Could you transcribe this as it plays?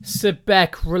Sit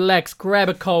back, relax, grab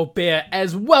a cold beer,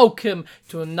 as welcome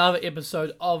to another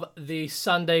episode of the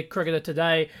Sunday Cricketer.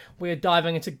 Today, we're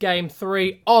diving into Game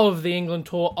 3 of the England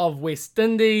tour of West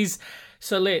Indies.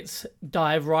 So let's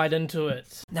dive right into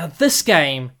it. Now this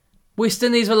game, West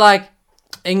Indies were like,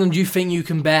 England, you think you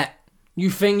can bat?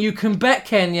 You think you can bat,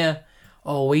 can you?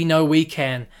 Oh, we know we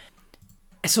can.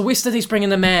 So West Indies bring in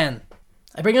the man.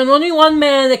 They bring in only one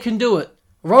man that can do it.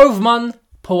 Rovman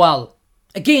Powell.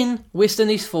 Again, West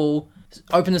Indies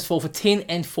openers fall for 10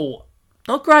 and 4.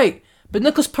 Not great, but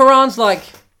Nicholas Perran's like,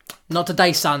 not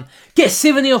today, son. Get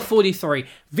 70 or 43.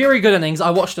 Very good innings. I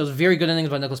watched those. Very good innings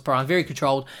by Nicholas Perran. Very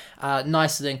controlled.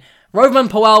 Nice inning. Rovman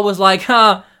Powell was like,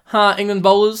 England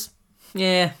bowlers.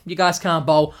 Yeah, you guys can't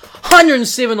bowl.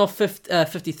 107 or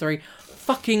 53.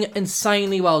 Fucking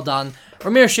insanely well done.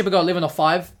 Ramirez Shepherd got 11 or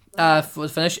 5 for the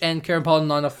finish, and Kieran Pollard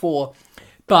 9 or 4.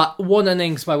 But one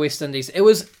innings by West Indies. It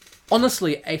was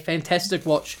honestly a fantastic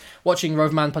watching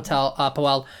Rovman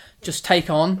Powell just take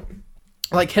on.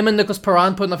 Like him and Nicholas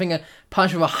Perran putting, I think, a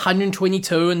punch of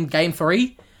 122 in Game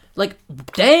 3. Like,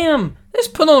 damn, let's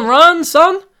put on runs,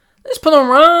 son. Let's put on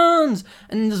runs.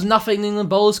 And there's nothing the England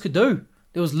bowlers could do.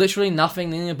 There was literally nothing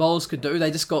the England bowlers could do.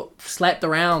 They just got slapped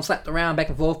around, back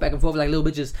and forth, like little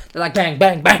bitches. They're like, bang,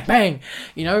 bang, bang, bang.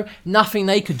 You know, nothing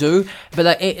they could do.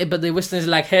 But the West Indies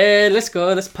are like, hey, let's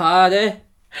go, let's party.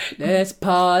 Let's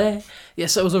party. Yeah,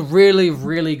 so it was a really,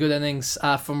 really good innings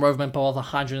from Rovman Powell,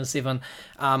 107.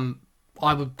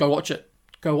 I would go watch it.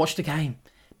 Go watch the game.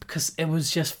 Because it was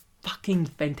just fucking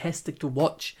fantastic to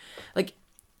watch. Like,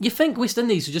 you think West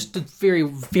Indies, who just did very,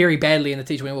 very badly in the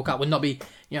T20 World Cup, would not be,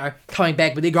 coming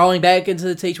back, but they're going back into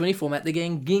the T20 format. They're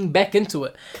getting back into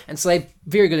it. And so they're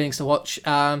very good innings to watch.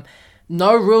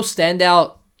 No real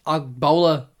standout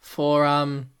bowler for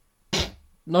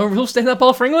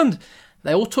England.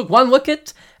 They all took one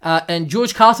wicket, and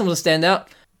George Carson was a standout.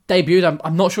 Debuted,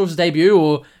 I'm not sure if it was his debut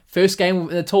or first game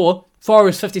in the tour. 4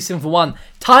 overs, 57 for 1.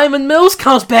 Tymon Mills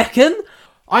comes back in.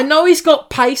 I know he's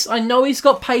got pace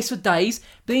for days,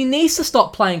 but he needs to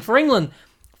stop playing for England.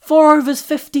 4 overs,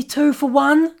 52 for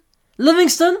 1.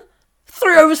 Livingston,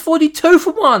 3 overs, 42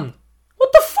 for 1.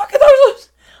 What the fuck are those?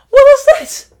 What is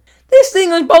this? This the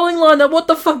England bowling lineup, what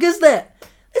the fuck is that?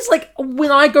 It's like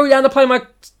when I go down to play my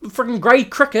freaking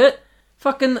grade cricket,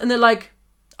 and they're like,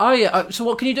 oh yeah, so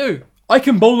what can you do? I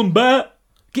can bowl and bat.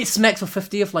 Get smacked for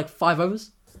 50 of like 5 overs.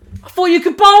 I thought you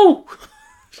could bowl.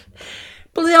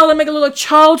 But hell, they make it look like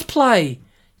child's play.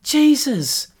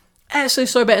 Jesus.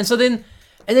 Absolutely so bad. And so then,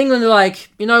 in England, they're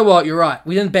like, you know what, you're right.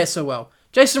 We didn't bat so well.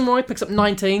 Jason Roy picks up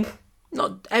 19.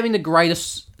 Not having the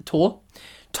greatest tour.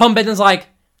 Tom Benton's like,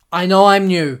 I know I'm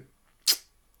new.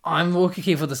 I'm rookie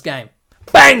key for this game.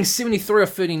 Bang! 73 or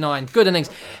 39. Good innings.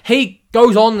 He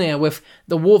goes on there with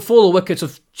the 4 wickets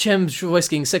of Chim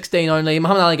risking 16 only,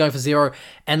 Muhammad Ali going for 0,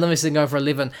 and Livingston going for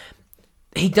 11.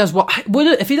 He does what...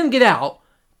 If he didn't get out,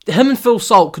 him and Phil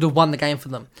Salt could have won the game for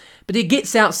them. But he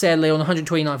gets out, sadly, on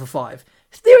 129 for 5.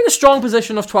 They're in a strong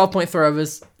position of 12.3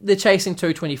 overs. They're chasing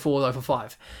 224, though, for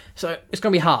 5. So it's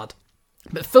going to be hard.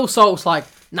 But Phil Salt's like,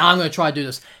 I'm going to try to do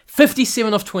this.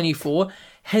 57 off 24,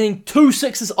 hitting 2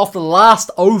 sixes off the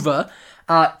last over,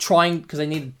 trying, because they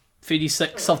needed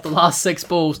 36 off the last 6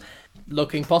 balls.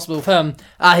 Looking possible for him.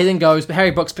 He then goes, but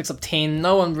Harry Brooks picks up 10.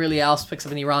 No one really else picks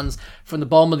up any runs from the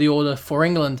bottom of the order for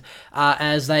England,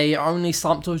 as they only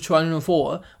slumped to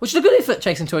 204, which is a good effort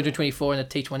chasing 224 in a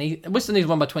T20. West Indies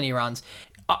won by 20 runs.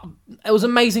 It was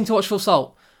amazing to watch Phil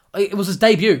Salt. It was his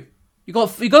debut. You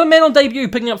got a man on debut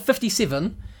picking up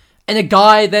 57, and a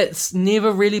guy that's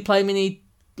never really played many,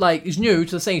 is new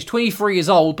to the scene. He's 23 years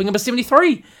old, picking up a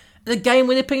 73. The game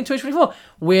when they're picking 224.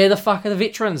 Where the fuck are the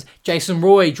veterans? Jason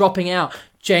Roy dropping out.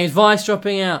 James Vice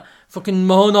dropping out. Fucking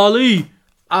Mohan Ali.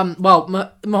 Mohan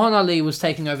Ali was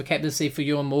taking over captaincy for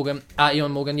Ewan Morgan,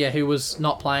 who was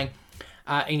not playing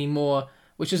anymore,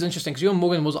 which is interesting because Ewan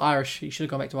Morgan was Irish. He should have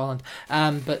gone back to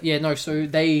Ireland. So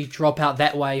they drop out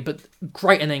that way. But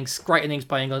great innings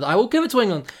by England. I will give it to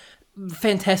England.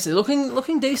 Fantastic.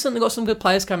 Looking decent. They've got some good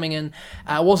players coming in.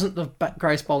 It wasn't the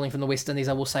greatest bowling from the West Indies,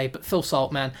 I will say, but Phil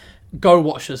Salt, man, go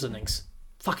watch his innings.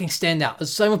 Fucking stand out.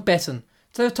 It's the same with Baton.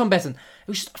 Same with Tom Baton. It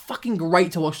was just fucking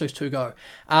great to watch those two go.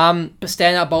 But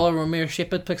standout bowler Ramirez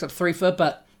Shepherd picks up 3 for,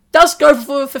 but does go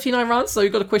for 59 runs, so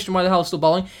you've got to question why the hell he's still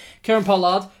bowling. Kieran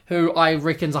Pollard, who I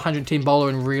reckon's a 110 bowler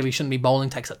and really shouldn't be bowling,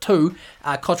 takes up 2.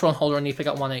 Cottrell and Holder only pick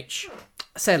up 1 each.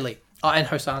 Sadly. And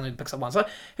Hosan who picks up 1. So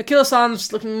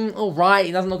Hakil-Hassan's looking alright.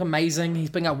 He doesn't look amazing.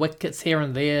 He's picking up wickets here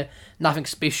and there. Nothing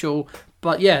special.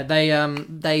 But yeah,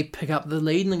 they pick up the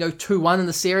lead and then go 2-1 in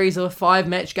the series of 5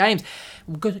 match games.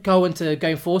 We're going to go into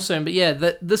Game 4 soon. But yeah,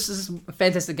 this is a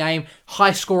fantastic game.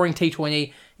 High scoring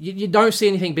T20. You don't see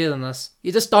anything better than this.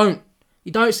 You just don't.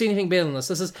 You don't see anything better than this.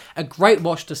 This is a great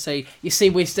watch to see. You see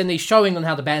West Indies showing England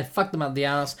how to bat, fuck them up the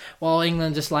arse, while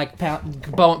England just like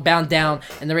bound down,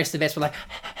 and the rest of us were like,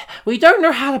 we don't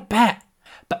know how to bat,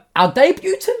 but our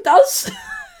debutant does.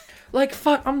 Like,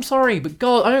 fuck, I'm sorry, but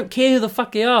God, I don't care who the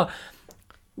fuck they are.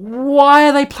 Why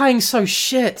are they playing so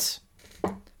shit?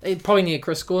 They probably need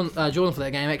Chris Jordan for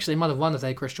that game. Actually, they might have won if they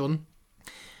had Chris Jordan.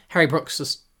 Harry Brooks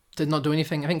just did not do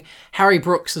anything. I think Harry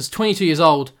Brooks is 22 years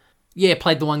old. Yeah,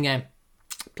 played the one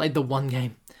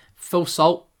game. Phil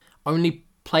Salt only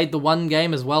played the one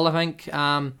game as well, I think.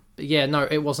 But yeah, no,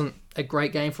 it wasn't a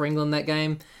great game for England, that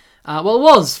game. Well, it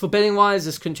was. For betting-wise,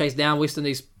 just couldn't chase down. West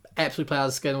Indies absolutely played out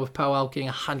of the skin with Powell getting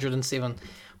 107.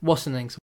 What an innings.